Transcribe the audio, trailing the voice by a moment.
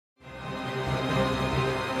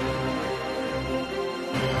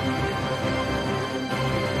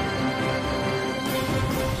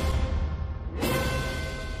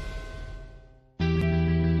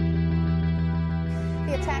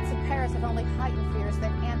heightened fears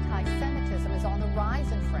that anti-Semitism is on the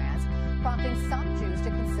rise in France, prompting some Jews to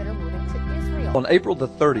consider moving to Israel. On April the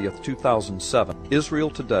 30th, 2007,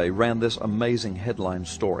 Israel Today ran this amazing headline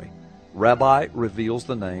story. Rabbi reveals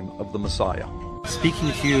the name of the Messiah.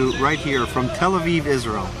 Speaking to you right here from Tel Aviv,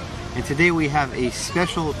 Israel. And today we have a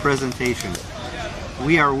special presentation.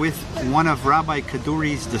 We are with one of Rabbi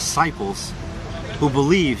Kaduri's disciples who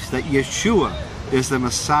believes that Yeshua is the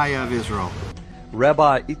Messiah of Israel.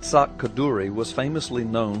 Rabbi Kaduri was famously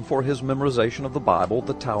known for his memorization of the Bible,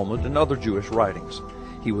 the Talmud, and other Jewish writings.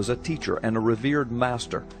 He was a teacher and a revered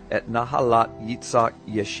master at Nahalat Yitzhak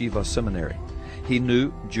Yeshiva Seminary. He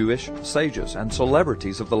knew Jewish sages and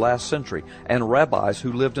celebrities of the last century and rabbis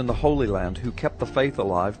who lived in the Holy Land who kept the faith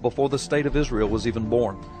alive before the state of Israel was even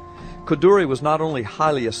born. Kaduri was not only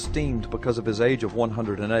highly esteemed because of his age of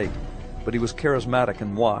 108, but he was charismatic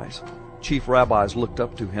and wise. Chief rabbis looked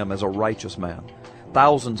up to him as a righteous man.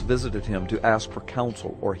 Thousands visited him to ask for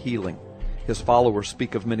counsel or healing. His followers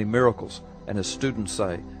speak of many miracles, and his students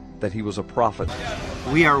say that he was a prophet.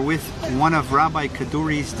 We are with one of Rabbi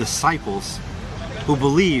Kaduri's disciples who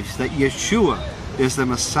believes that Yeshua is the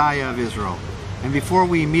Messiah of Israel. And before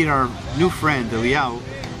we meet our new friend, Eliyahu,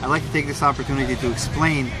 I'd like to take this opportunity to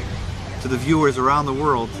explain to the viewers around the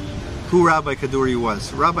world who Rabbi Kaduri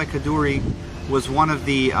was. Rabbi Kaduri was one of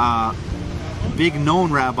the big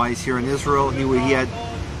known rabbis here in Israel. He had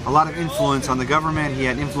a lot of influence on the government. He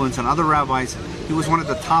had influence on other rabbis. He was one of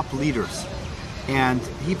the top leaders. And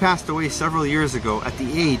he passed away several years ago at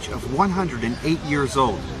the age of 108 years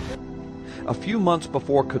old. A few months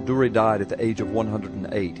before Kaduri died at the age of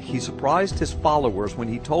 108, he surprised his followers when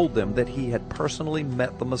he told them that he had personally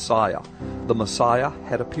met the Messiah. The Messiah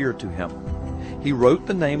had appeared to him. He wrote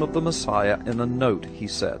the name of the Messiah in a note, he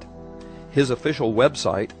said. His official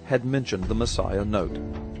website had mentioned the Messiah note.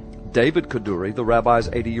 David Kaduri, the rabbi's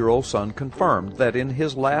 80-year-old son, confirmed that in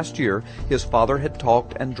his last year his father had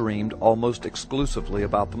talked and dreamed almost exclusively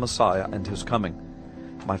about the Messiah and his coming.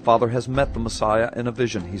 My father has met the Messiah in a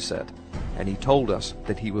vision, he said, and he told us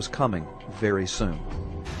that he was coming very soon.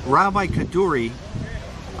 Rabbi Kaduri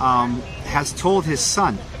has told his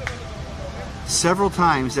son several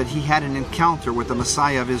times that he had an encounter with the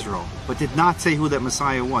Messiah of Israel, but did not say who that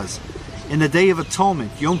Messiah was. In the Day of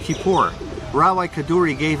Atonement, Yom Kippur, Rabbi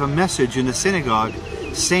Kaduri gave a message in the synagogue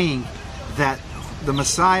saying that the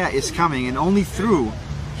Messiah is coming and only through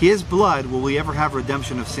his blood will we ever have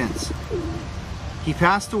redemption of sins. He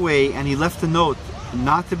passed away and he left a note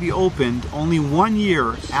not to be opened only 1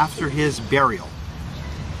 year after his burial.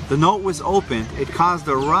 The note was opened. It caused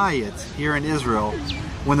a riot here in Israel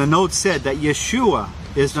when the note said that Yeshua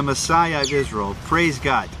is the Messiah of Israel. Praise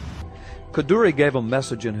God. Kaduri gave a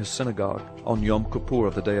message in his synagogue on Yom Kippur,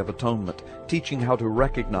 the Day of Atonement, teaching how to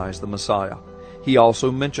recognize the Messiah. He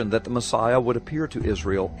also mentioned that the Messiah would appear to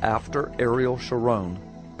Israel after Ariel Sharon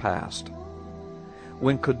passed.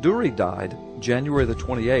 When Kaduri died, January the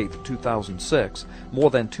 28th, 2006, more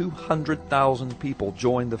than 200,000 people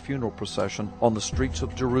joined the funeral procession on the streets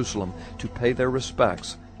of Jerusalem to pay their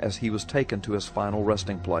respects as he was taken to his final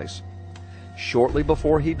resting place. Shortly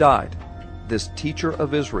before he died, this teacher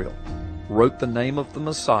of Israel wrote the name of the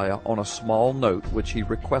Messiah on a small note which he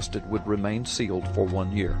requested would remain sealed for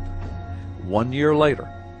 1 year. 1 year later,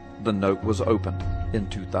 the note was opened in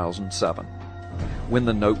 2007. When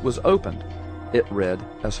the note was opened, it read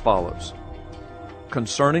as follows: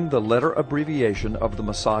 concerning the letter abbreviation of the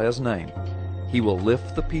Messiah's name, he will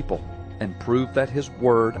lift the people and prove that his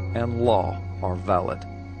word and law are valid.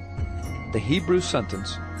 The Hebrew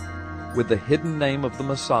sentence with the hidden name of the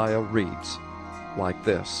Messiah reads like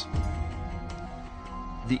this.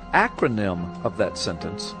 The acronym of that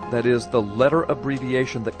sentence, that is, the letter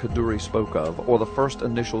abbreviation that Kaduri spoke of, or the first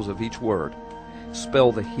initials of each word,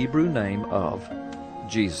 spell the Hebrew name of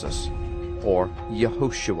Jesus, or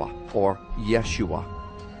Yehoshua, or Yeshua,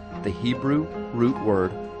 the Hebrew root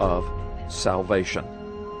word of salvation.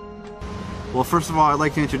 Well, first of all, I'd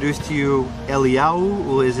like to introduce to you Eliyahu,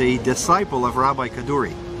 who is a disciple of Rabbi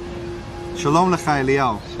Kaduri. Shalom lecha,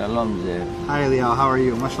 Eliyahu. Shalom, Zev. Hi, Eliyahu. How are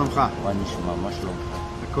you? מה שלומך? מה נשמע? מה שלומך?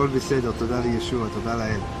 הכל בסדר. תודה לישוע. תודה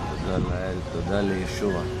לאל. תודה לאל. תודה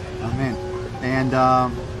לישוע. Amen. And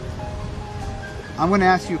I'm going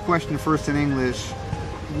to ask you a question first in English.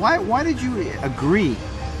 Why did you agree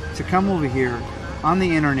to come over here on the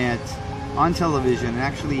internet, on television, and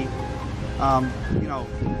actually,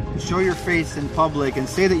 show your face in public and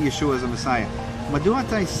say that Yeshua is a Messiah? מדוע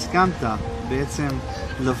אתה הסכמת בעצם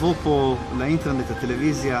לבוא פה לאינטרנט,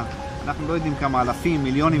 הטלוויזיה, אנחנו לא יודעים כמה אלפים,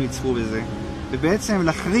 מיליונים יצפו בזה, ובעצם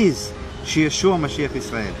להכריז שישוע משיח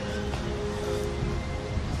ישראל?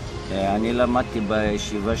 אני למדתי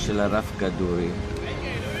בישיבה של הרב כדורי.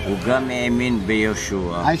 הוא גם האמין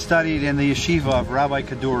בישוע. I studied in the yeshiva of Rabbi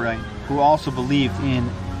Kaduri, who also believed in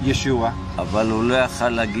Yeshua. אבל הוא לא יכל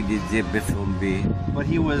להגיד את זה בפומבי. But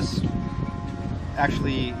he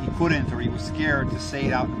couldn't, or he was scared to say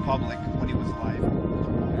it out in public when he was alive.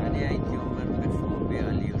 אני הייתי אומר בפומבי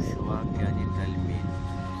על ישוע כי אני תלמיד.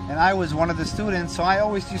 And I was one of the students, so I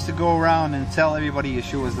always used to go around and tell everybody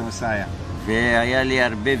Yeshua is the Messiah. והיה לי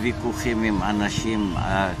הרבה ויכוחים עם אנשים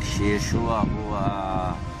כשישוע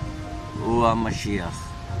הוא המשיח.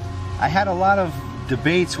 I had a lot of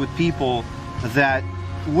debates with people that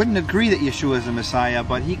wouldn't agree that Yeshua is the Messiah,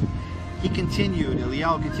 but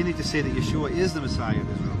Eliyahu continued to say that Yeshua is the Messiah of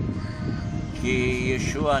Israel. כי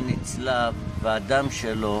ישוע נצלב והדם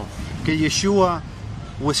שלו Because Yeshua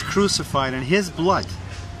was crucified and his blood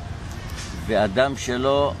והדם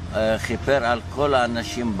שלו כיפר על כל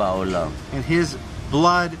האנשים בעולם. and his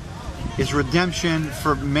blood is redemption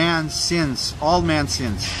for man's sins, all man's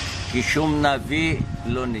sins. כי שום נביא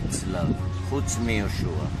לא נצלב חוץ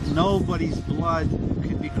מישוע. Nobody's blood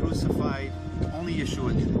could be crucified, only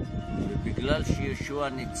Yeshua did it. ובגלל שישוע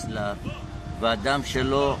נצלב והדם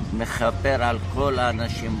שלו מכפר על כל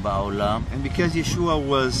האנשים בעולם. And because Yeshua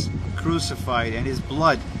was crucified and his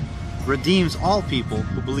blood redeems all people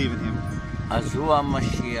who believe in him. אז הוא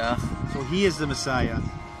המשיח. So he is the Messiah.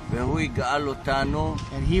 והוא יגאל אותנו.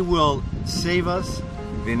 And he will save us.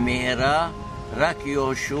 במהרה רק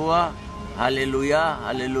יהושע. הללויה,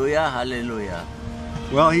 הללויה, הללויה.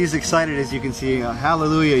 Well, he's excited, as you can see.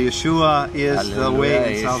 Hallelujah, Yeshua is the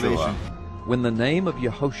way and salvation. When the name of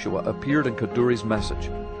Yehoshua appeared in Kaduri's message,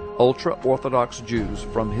 ultra-Orthodox Jews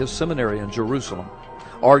from his seminary in Jerusalem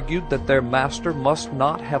argued that their master must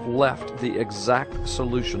not have left the exact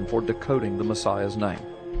solution for decoding the Messiah's name.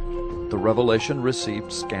 The revelation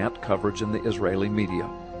received scant coverage in the Israeli media.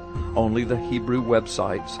 Only the Hebrew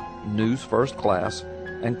websites News First Class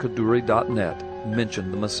and Kaduri.net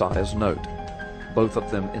mentioned the Messiah's note, both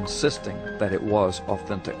of them insisting that it was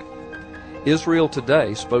authentic. Israel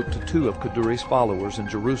Today spoke to two of Kaduri's followers in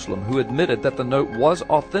Jerusalem who admitted that the note was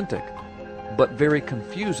authentic, but very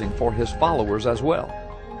confusing for his followers as well.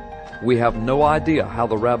 We have no idea how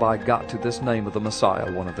the rabbi got to this name of the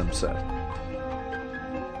Messiah, one of them said.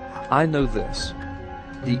 I know this.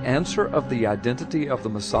 The answer of the identity of the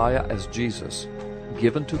Messiah as Jesus,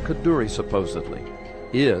 given to Kaduri supposedly,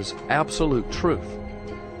 is absolute truth.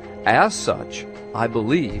 As such, I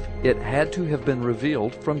believe it had to have been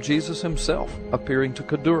revealed from Jesus himself, appearing to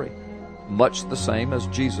Kaduri, much the same as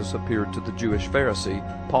Jesus appeared to the Jewish Pharisee,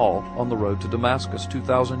 Paul, on the road to Damascus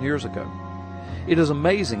 2,000 years ago. It is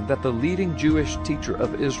amazing that the leading Jewish teacher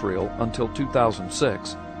of Israel until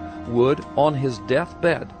 2006 would, on his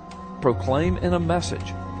deathbed, proclaim in a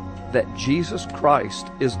message that Jesus Christ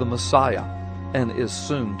is the Messiah and is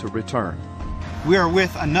soon to return. We are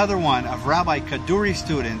with another one of Rabbi Kaduri's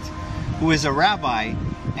students, who is a rabbi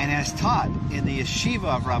and has taught in the yeshiva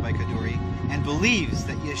of Rabbi Kaduri and believes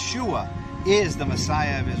that Yeshua is the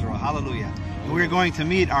Messiah of Israel. Hallelujah. And we're going to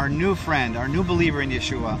meet our new friend, our new believer in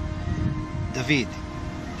Yeshua, David.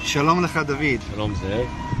 Shalom lecha, David. Shalom, Zev.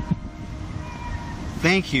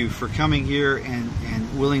 Thank you for coming here and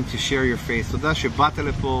willing to share your faith. תודה שבאת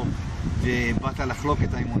לפה ובאת לחלוק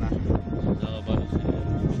את האמונה. תודה רבה לכם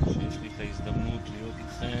שיש לי את ההזדמנות להיות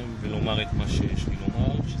איתכם ולומר את מה שיש לי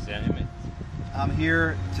לומר, שזה האמת. I'm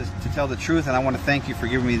here to tell the truth, and I want to thank you for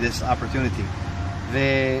giving me this opportunity.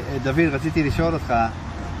 ודוד, רציתי לשאול אותך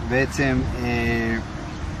בעצם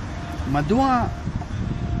מדוע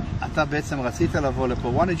אתה בעצם רצית לבוא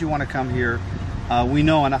לפה? Why did you want to come here? We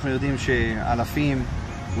know, אנחנו יודעים שאלפים,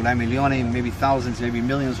 אולי מיליונים, maybe thousands, maybe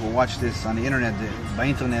millions will watch this on the internet,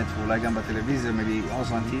 באינטרנט, ואולי גם בטלוויזיה, maybe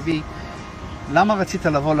also on TV. למה רצית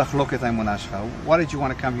לבוא לחלוק את האמונה שלך? Why did you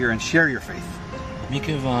want to come here and share your faith?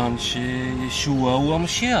 מכיוון שישוע הוא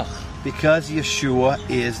המשיח. Because Yeshua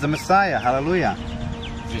is the Messiah. Hallelujah.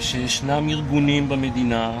 ושישנם ארגונים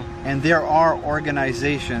במדינה. And there are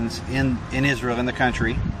organizations in Israel, in the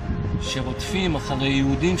country, שרודפים אחרי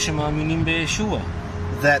יהודים שמאמינים בישוע.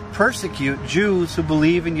 that persecute Jews who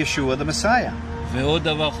believe in Yeshua the Messiah. ועוד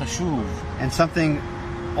דבר חשוב. And something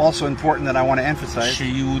also important that I want to emphasize.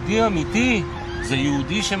 שיהודי אמיתי זה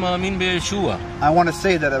יהודי שמאמין בישוע. I want to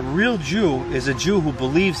say that a real Jew is a Jew who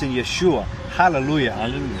believes in Yeshua. Hallelujah.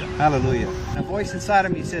 Hallelujah. Hallelujah. And a voice inside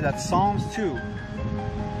of me said that Psalms 2.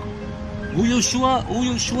 הוא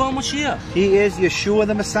ישוע המשיח. He is Yeshua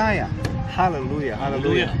the Messiah. Hallelujah.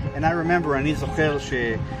 Hallelujah. Hallelujah. And I remember, אני זוכר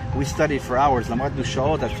we studied for hours, למדנו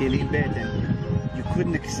שעות על תהילים ב', and you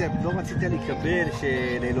couldn't accept, לא רצית לקבל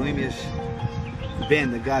שלאלוהים יש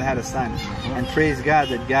Ben, that God had a son. And praise God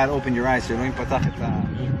that God opened your eyes. שאלוהים פתח את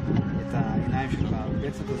העיניים שלך.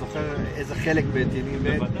 בעצם אתה זוכר איזה חלק בתהילים ב'?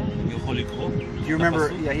 אני יכול לקרוא? Do you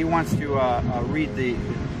remember? Yeah, he wants to read the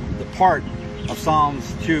part of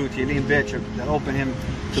Psalms 2, Tehillim bit, that opened him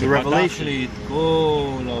to the revelation.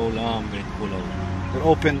 That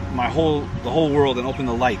opened the whole world and opened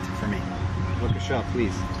the light for me. Look at Shah,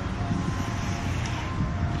 please.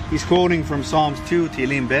 He's quoting from Psalms 2,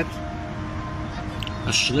 Tehillim bit.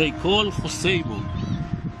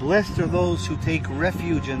 Blessed are those who take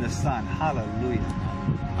refuge in the Son. Hallelujah.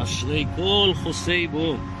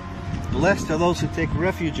 Blessed are those who take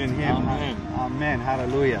refuge in Him. Amen. Amen.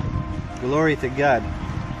 Hallelujah. Glory to God.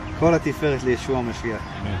 כל התפארת לישוע המשיח.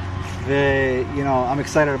 You know, I'm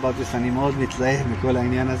excited about this. אני מאוד מתלהב מכל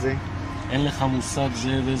העניין הזה. אין לך מושג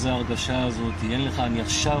זה ואיזה הרגשה הזאת. אין לך, אני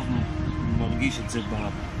עכשיו מרגיש את זה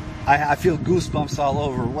I feel goosebumps all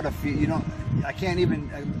over. What a feel, you know, I can't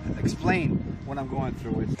even explain what I'm going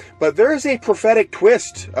through. But there is a prophetic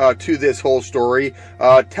twist to this whole story.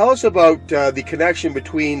 Tell us about the connection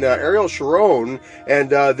between Ariel Sharon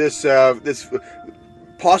and this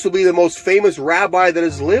possibly the most famous rabbi that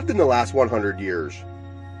has lived in the last 100 years.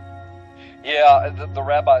 Yeah, the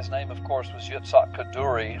rabbi's name, of course, was Yitzhak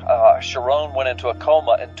Kaduri. Sharon went into a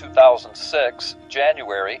coma in 2006,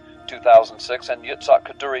 January 2006, and Yitzhak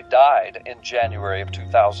Kaduri died in January of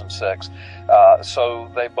 2006. So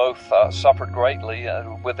they both suffered greatly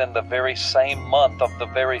within the very same month of the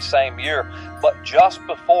very same year. But just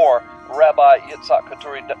before Rabbi Yitzhak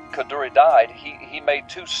Kaduri died, he made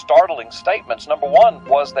two startling statements. Number one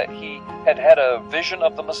was that he had had a vision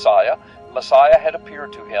of the Messiah. Messiah had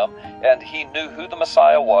appeared to him, and he knew who the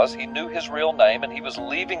Messiah was. He knew his real name, and he was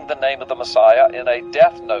leaving the name of the Messiah in a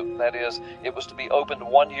death note. That is, it was to be opened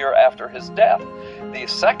 1 year after his death. The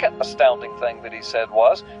second astounding thing that he said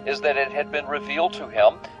is that it had been revealed to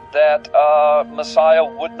him that Messiah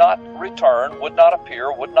would not return, would not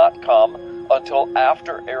appear, would not come until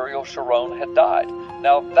after Ariel Sharon had died.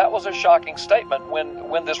 Now, that was a shocking statement.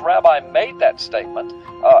 When this rabbi made that statement,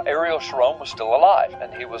 Ariel Sharon was still alive,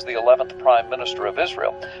 and he was the 11th Prime Minister of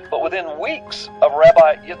Israel. But within weeks of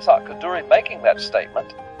Rabbi Yitzhak Kaduri making that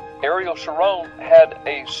statement, Ariel Sharon had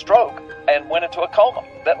a stroke and went into a coma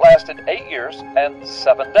that lasted 8 years and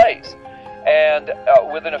 7 days. And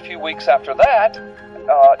within a few weeks after that,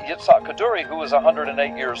 Yitzhak Kaduri, who was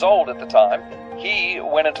 108 years old at the time, he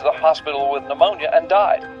went into the hospital with pneumonia and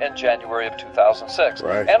died in January of 2006.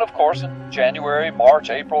 Right. And of course, in January, March,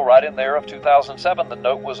 April, right in there of 2007, the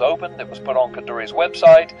note was opened. It was put on Kaduri's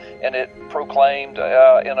website, and it proclaimed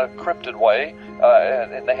in a crypted way,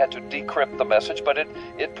 and they had to decrypt the message, but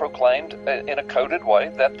it proclaimed in a coded way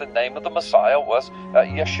that the name of the Messiah was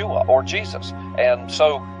Yeshua, or Jesus. And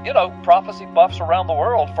so, you know, prophecy buffs around the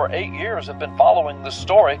world for 8 years have been following this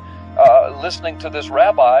story, listening to this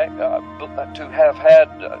rabbi to have had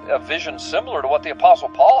a vision similar to what the Apostle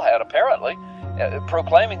Paul had, apparently,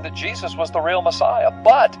 proclaiming that Jesus was the real Messiah,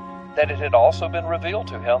 but that it had also been revealed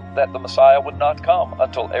to him that the Messiah would not come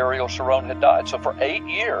until Ariel Sharon had died. So for 8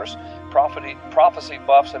 years, prophecy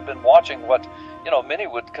buffs have been watching what, you know, many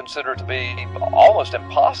would consider to be almost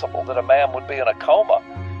impossible, that a man would be in a coma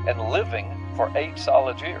and living for 8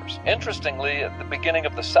 solid years. Interestingly, at the beginning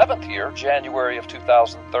of the 7th year, January of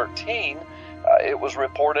 2013, it was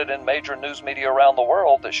reported in major news media around the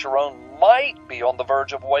world that Sharon might be on the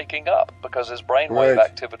verge of waking up because his brainwave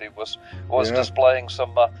activity was displaying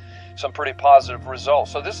some pretty positive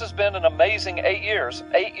results. So this has been an amazing 8 years,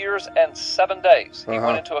 8 years and 7 days. He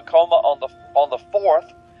went into a coma on the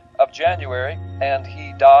 4th of January, and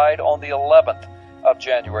he died on the 11th of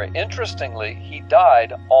January. Interestingly, he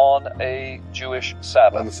died on a Jewish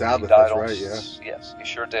Sabbath. On the Sabbath, that's right, yeah. Yes, he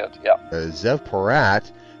sure did, yeah. Zev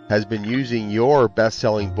Porat has been using your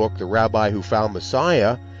best-selling book, The Rabbi Who Found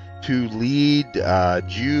Messiah, to lead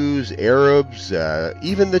Jews, Arabs,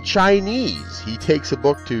 even the Chinese. He takes a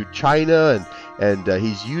book to China, and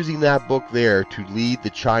he's using that book there to lead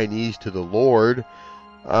the Chinese to the Lord.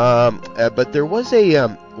 But there was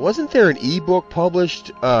wasn't there an ebook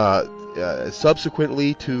published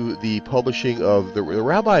subsequently to the publishing of the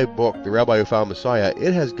Rabbi book, The Rabbi Who Found Messiah?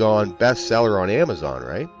 It has gone bestseller on Amazon,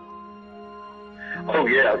 right? Oh,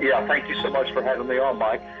 yeah. Thank you so much for having me on,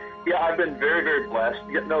 Mike. Yeah, I've been very, very blessed.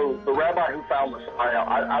 You know, The Rabbi Who Found Messiah,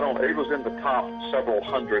 it was in the top several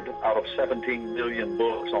hundred out of 17 million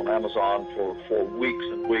books on Amazon for weeks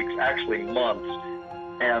and weeks, actually months.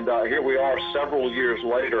 And here we are several years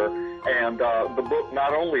later, And the book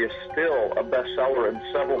not only is still a bestseller in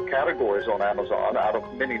several categories on Amazon out of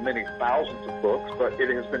many, many thousands of books, but it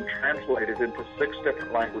has been translated into 6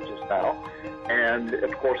 different languages now. And,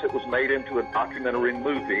 of course, it was made into a documentary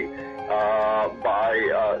movie by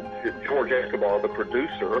George Escobar, the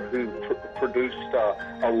producer, who produced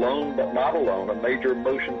Alone But Not Alone, a major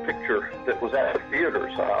motion picture that was at the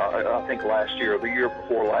theaters, I think last year or the year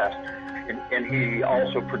before last. And he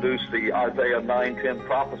also produced the Isaiah 9:10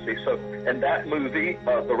 prophecy. So, and that movie,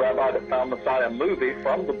 the Rabbi That Found Messiah movie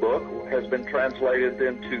from the book, has been translated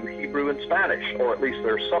into Hebrew and Spanish, or at least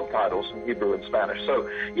there's subtitles in Hebrew and Spanish. So,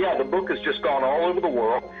 yeah, the book has just gone all over the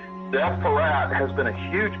world. Zev Porat has been a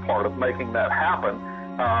huge part of making that happen,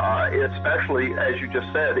 especially, as you just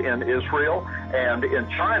said, in Israel and in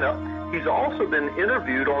China. He's also been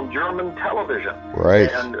interviewed on German television. Right.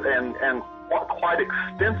 And quite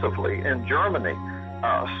extensively in Germany,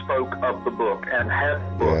 spoke of the book and had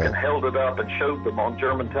the book and held it up and showed them on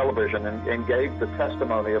German television and gave the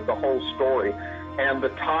testimony of the whole story and the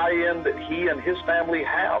tie-in that he and his family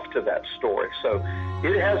have to that story. So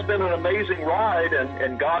it has been an amazing ride,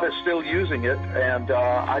 and God is still using it, and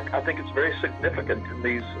I think it's very significant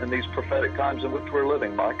in these prophetic times in which we're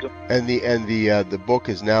living, Mike. And the book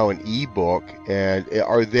is now an e-book. And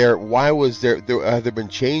have there been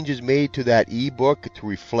changes made to that e-book to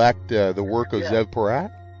reflect the work of Zev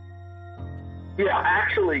Porat? Yeah,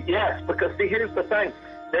 actually, yes. Because see, here's the thing.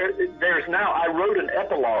 There's now, I wrote an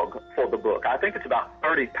epilogue for the book. I think it's about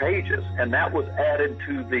 30 pages, and that was added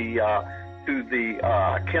to the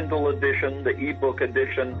Kindle edition, the ebook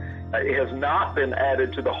edition. It has not been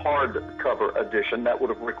added to the hardcover edition. That would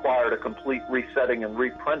have required a complete resetting and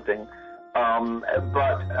reprinting. And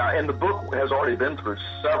the book has already been through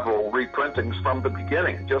several reprintings from the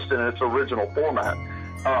beginning, just in its original format.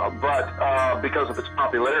 Because of its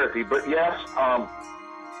popularity. But yes,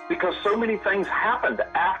 because so many things happened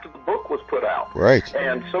after the book was put out. Right.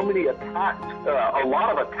 And so many attacks, a lot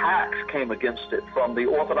of attacks came against it from the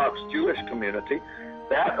Orthodox Jewish community.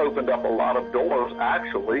 That opened up a lot of doors,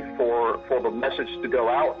 actually, for the message to go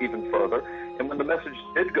out even further. And when the message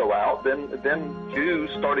did go out, then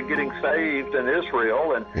Jews started getting saved in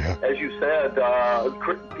Israel. And as you said,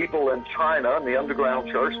 people in China, in the underground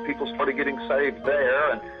church, people started getting saved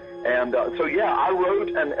there. So I wrote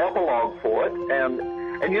an epilogue for it.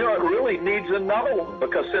 And you know, it really needs another one,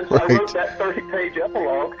 because since I wrote that 30-page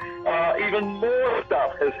epilogue, even more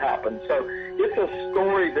stuff has happened. So it's a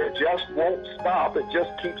story that just won't stop. It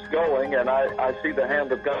just keeps going, and I see the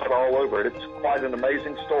hand of God all over it. It's quite an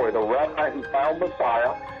amazing story. The Rabbi Who Found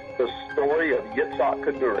Messiah, the story of Yitzhak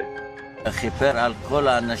Kaduri.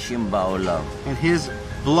 And his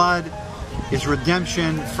blood is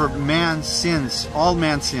redemption for man's sins, all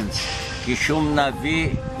man's sins.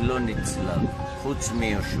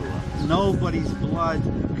 Nobody's blood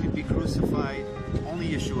could be crucified, only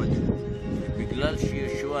Yeshua did.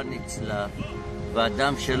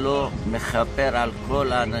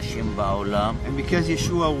 And because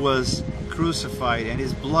Yeshua was crucified and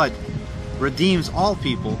his blood redeems all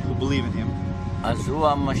people who believe in him,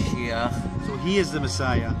 so he is the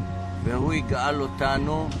Messiah,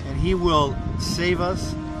 and he will save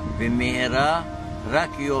us.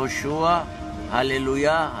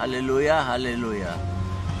 Hallelujah, hallelujah, hallelujah.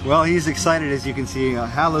 Well, he's excited, as you can see.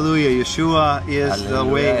 Hallelujah. Yeshua is the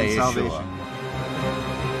way and salvation.